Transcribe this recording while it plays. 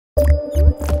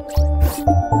Hi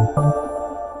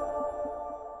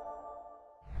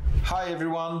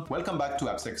everyone, welcome back to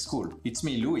AppSecSchool. It's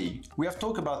me, Louis. We have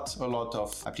talked about a lot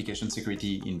of application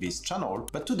security in this channel,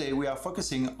 but today we are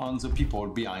focusing on the people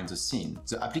behind the scene,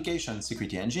 the application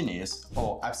security engineers,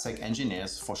 or AppSec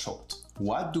engineers for short.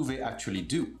 What do they actually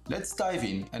do? Let's dive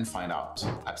in and find out.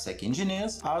 AppSec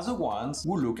engineers are the ones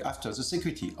who look after the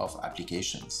security of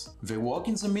applications. They work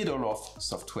in the middle of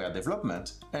software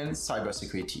development and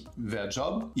cybersecurity. Their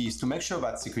job is to make sure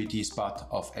that security is part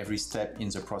of every step in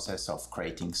the process of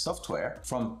creating software,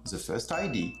 from the first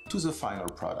idea to the final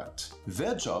product.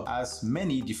 Their job has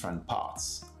many different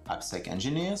parts. AppSec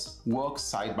engineers work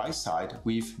side by side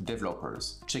with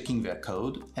developers, checking their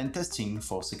code and testing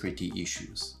for security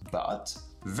issues. But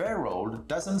their role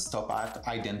doesn't stop at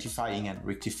identifying and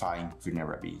rectifying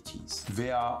vulnerabilities. They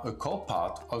are a core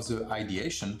part of the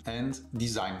ideation and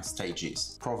design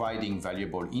stages, providing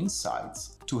valuable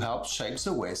insights to help shape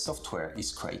the way software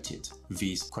is created.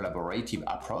 This collaborative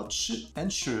approach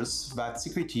ensures that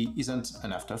security isn't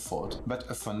an afterthought, but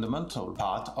a fundamental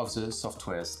part of the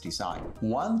software's design.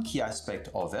 One key aspect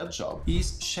of their job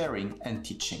is sharing and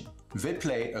teaching. They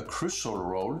play a crucial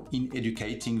role in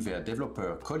educating their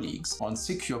developer colleagues on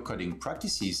secure coding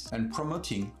practices and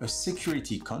promoting a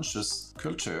security-conscious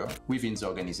culture within the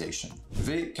organization.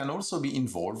 They can also be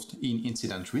involved in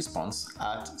incident response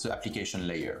at the application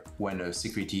layer. When a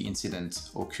security incident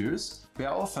occurs, they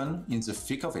are often in the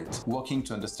thick of it, working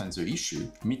to understand the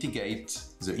issue, mitigate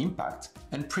the impact,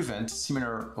 and prevent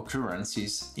similar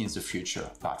occurrences in the future.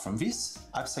 Apart from this,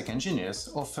 AppSec engineers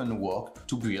often work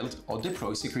to build or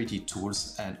deploy security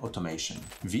tools and automation.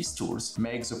 These tools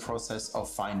make the process of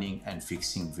finding and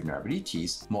fixing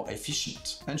vulnerabilities more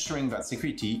efficient, ensuring that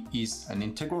security is an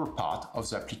integral part of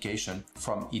the application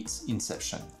from its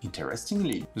inception.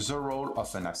 Interestingly, the role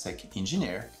of an AppSec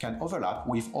engineer can overlap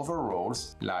with other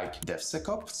roles like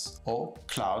DevSecOps or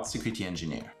Cloud Security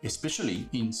Engineer, especially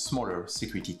in smaller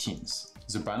security teams.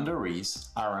 The boundaries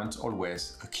aren't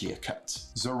always clear-cut.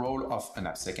 The role of an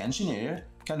AppSec engineer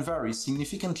can vary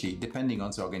significantly depending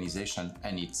on the organization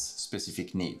and its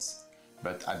specific needs.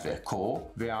 But at their core,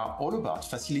 they are all about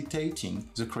facilitating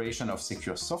the creation of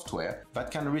secure software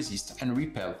that can resist and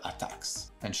repel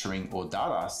attacks, ensuring our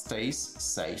data stays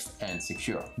safe and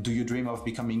secure. Do you dream of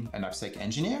becoming an AppSec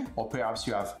engineer? Or perhaps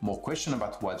you have more questions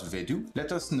about what they do?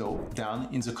 Let us know down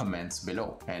in the comments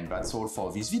below. And that's all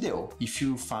for this video. If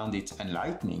you found it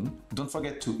enlightening, don't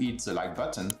forget to hit the like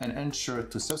button and ensure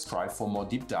to subscribe for more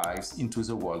deep dives into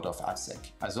the world of AppSec.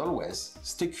 As always,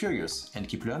 stay curious and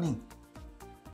keep learning.